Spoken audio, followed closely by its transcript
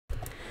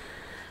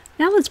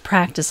Now let's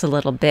practice a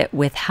little bit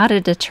with how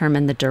to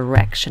determine the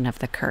direction of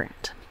the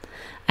current.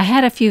 I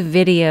had a few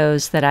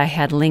videos that I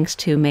had links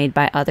to made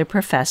by other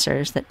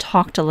professors that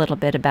talked a little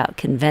bit about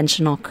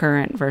conventional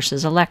current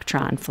versus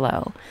electron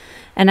flow,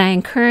 and I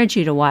encourage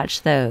you to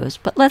watch those,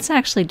 but let's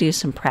actually do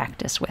some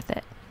practice with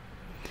it.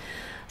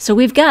 So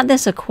we've got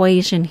this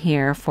equation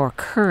here for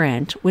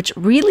current, which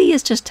really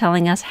is just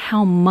telling us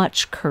how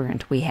much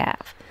current we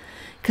have.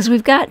 Because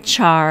we've got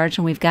charge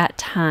and we've got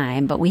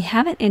time, but we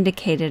haven't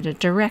indicated a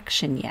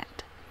direction yet.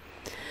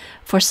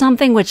 For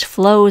something which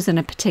flows in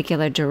a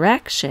particular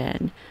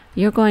direction,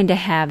 you're going to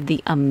have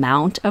the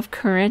amount of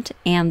current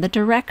and the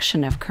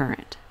direction of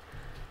current.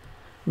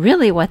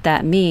 Really what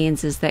that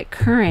means is that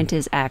current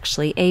is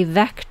actually a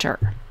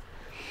vector.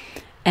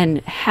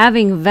 And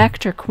having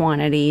vector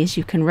quantities,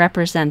 you can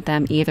represent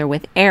them either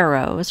with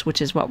arrows,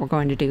 which is what we're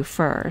going to do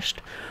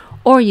first,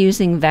 or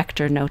using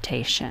vector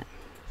notation.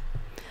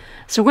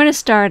 So we're going to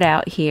start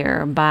out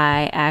here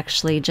by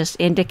actually just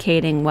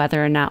indicating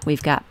whether or not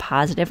we've got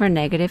positive or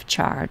negative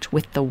charge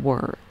with the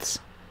words.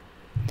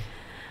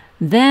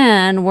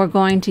 Then we're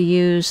going to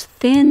use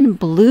thin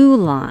blue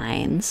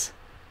lines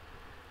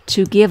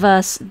to give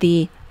us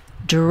the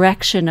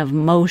direction of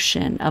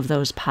motion of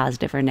those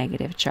positive or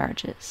negative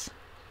charges.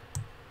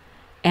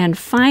 And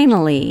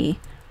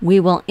finally, we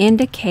will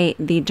indicate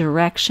the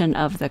direction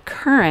of the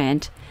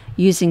current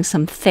using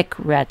some thick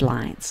red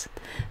lines.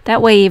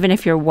 That way, even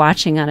if you're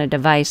watching on a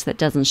device that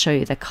doesn't show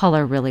you the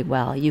color really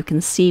well, you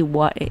can see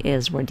what it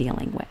is we're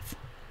dealing with.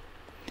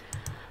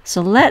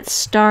 So let's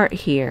start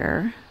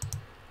here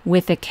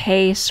with a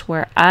case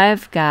where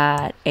I've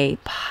got a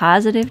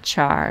positive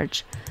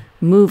charge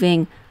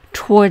moving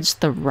towards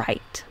the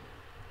right.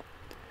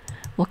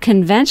 Well,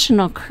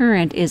 conventional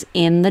current is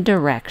in the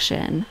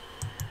direction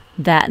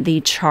that the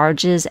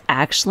charges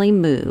actually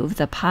move,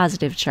 the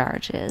positive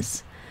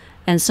charges,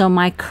 and so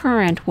my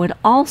current would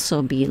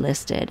also be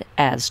listed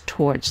as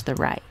towards the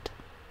right.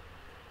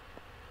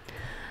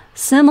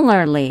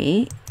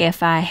 Similarly,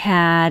 if I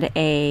had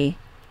a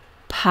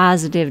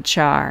positive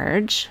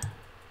charge,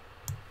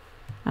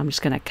 I'm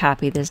just going to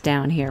copy this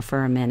down here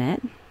for a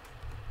minute,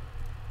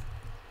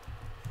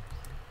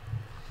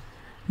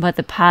 but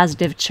the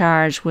positive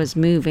charge was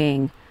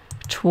moving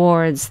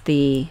towards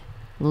the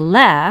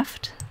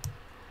left,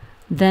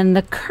 then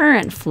the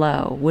current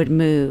flow would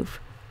move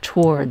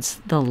towards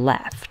the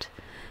left,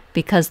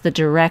 because the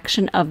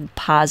direction of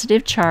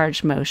positive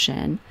charge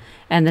motion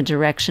and the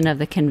direction of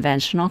the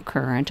conventional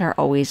current are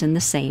always in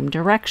the same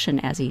direction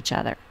as each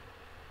other.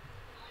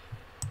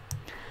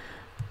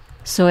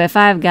 So if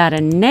I've got a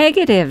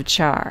negative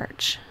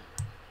charge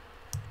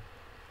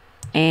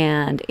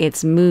and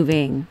it's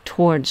moving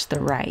towards the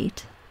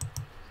right,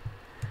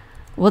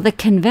 well, the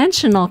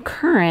conventional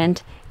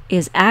current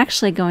is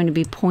actually going to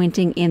be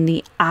pointing in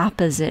the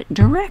opposite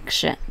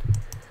direction.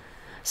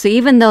 So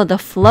even though the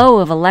flow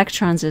of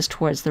electrons is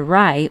towards the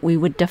right, we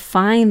would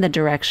define the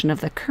direction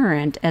of the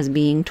current as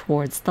being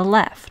towards the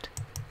left.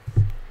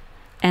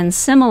 And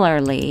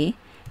similarly,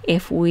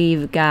 if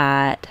we've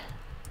got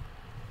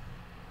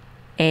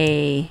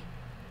a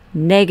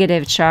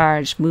negative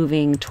charge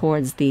moving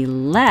towards the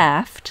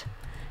left,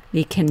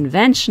 the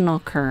conventional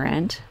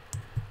current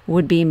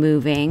would be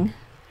moving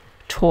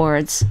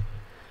towards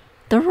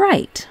the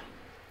right.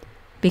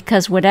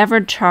 Because whatever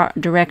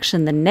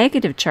direction the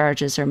negative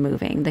charges are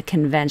moving, the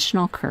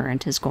conventional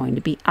current is going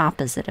to be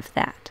opposite of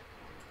that.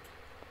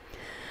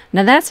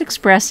 Now that's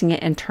expressing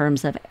it in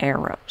terms of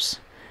arrows.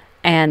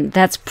 And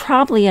that's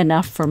probably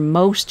enough for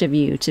most of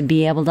you to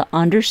be able to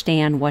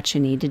understand what you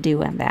need to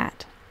do in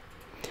that.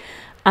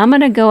 I'm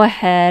going to go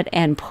ahead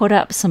and put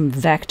up some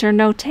vector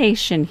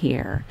notation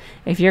here.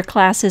 If your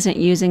class isn't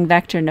using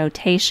vector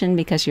notation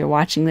because you're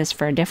watching this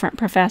for a different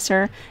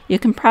professor, you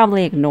can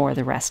probably ignore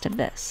the rest of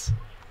this.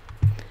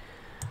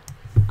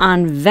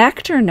 On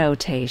vector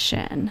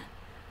notation,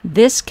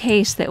 this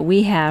case that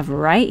we have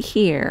right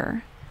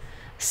here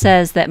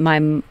says that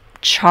my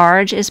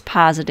charge is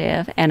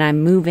positive and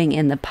I'm moving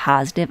in the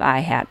positive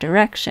I-hat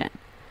direction.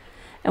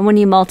 And when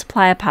you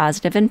multiply a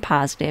positive and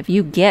positive,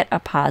 you get a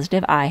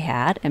positive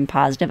I-hat, and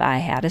positive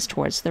I-hat is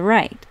towards the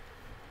right.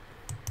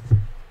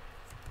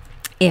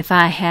 If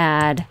I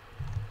had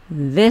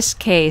this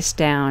case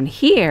down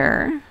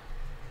here,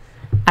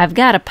 I've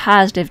got a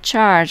positive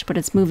charge, but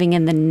it's moving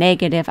in the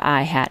negative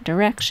I-hat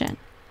direction.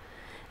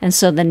 And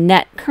so the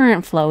net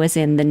current flow is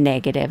in the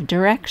negative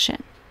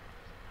direction.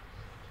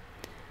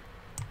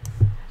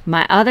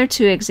 My other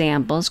two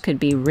examples could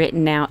be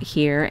written out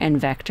here in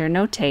vector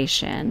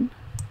notation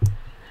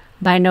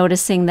by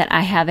noticing that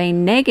I have a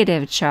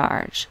negative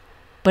charge,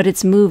 but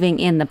it's moving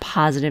in the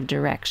positive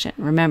direction.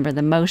 Remember,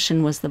 the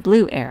motion was the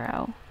blue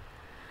arrow.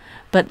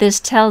 But this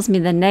tells me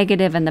the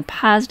negative and the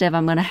positive,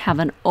 I'm going to have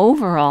an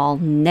overall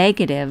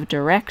negative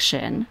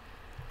direction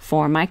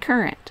for my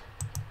current.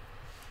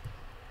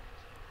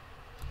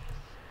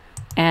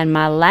 And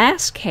my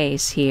last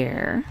case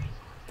here,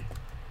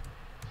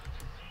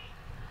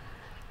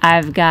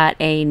 I've got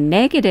a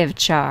negative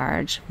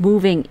charge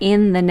moving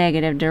in the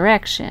negative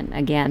direction.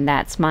 Again,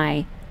 that's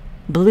my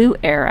blue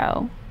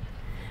arrow.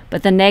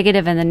 But the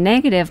negative and the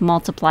negative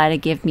multiply to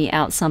give me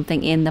out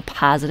something in the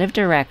positive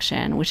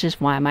direction, which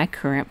is why my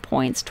current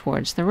points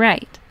towards the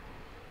right.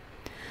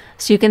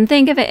 So you can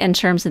think of it in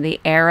terms of the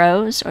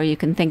arrows, or you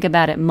can think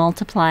about it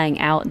multiplying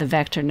out the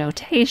vector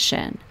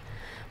notation.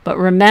 But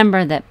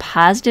remember that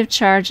positive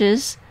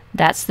charges,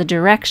 that's the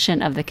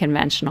direction of the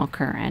conventional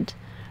current.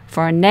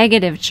 For a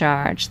negative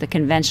charge, the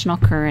conventional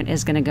current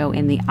is going to go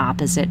in the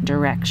opposite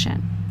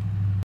direction.